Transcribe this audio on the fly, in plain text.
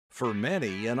For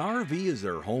many, an RV is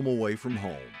their home away from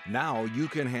home. Now you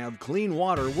can have clean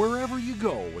water wherever you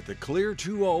go with the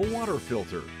CLEAR2O water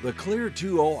filter. The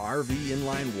CLEAR2O RV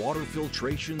inline water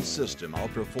filtration system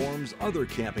outperforms other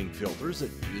camping filters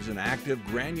that use an active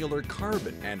granular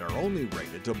carbon and are only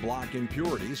rated to block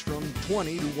impurities from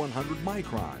 20 to 100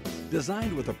 microns.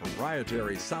 Designed with a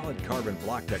proprietary solid carbon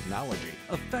block technology,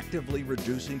 effectively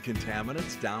reducing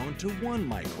contaminants down to 1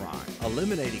 micron,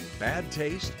 eliminating bad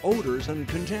taste, odors, and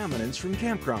contaminants from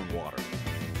campground water.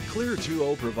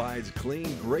 CLEAR2O provides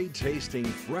clean, great-tasting,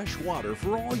 fresh water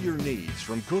for all your needs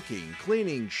from cooking,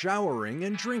 cleaning, showering,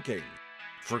 and drinking.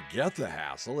 Forget the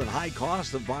hassle and high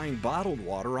cost of buying bottled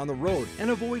water on the road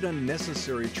and avoid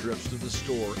unnecessary trips to the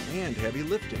store and heavy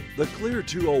lifting. The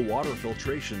CLEAR2O water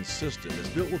filtration system is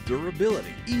built with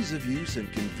durability, ease of use, and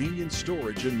convenient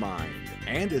storage in mind.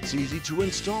 And it's easy to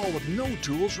install with no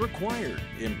tools required.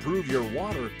 Improve your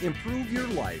water, improve your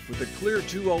life with the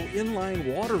CLEAR2O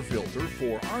inline water filter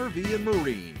for RV and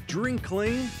marine. Drink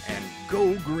clean and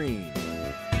go green.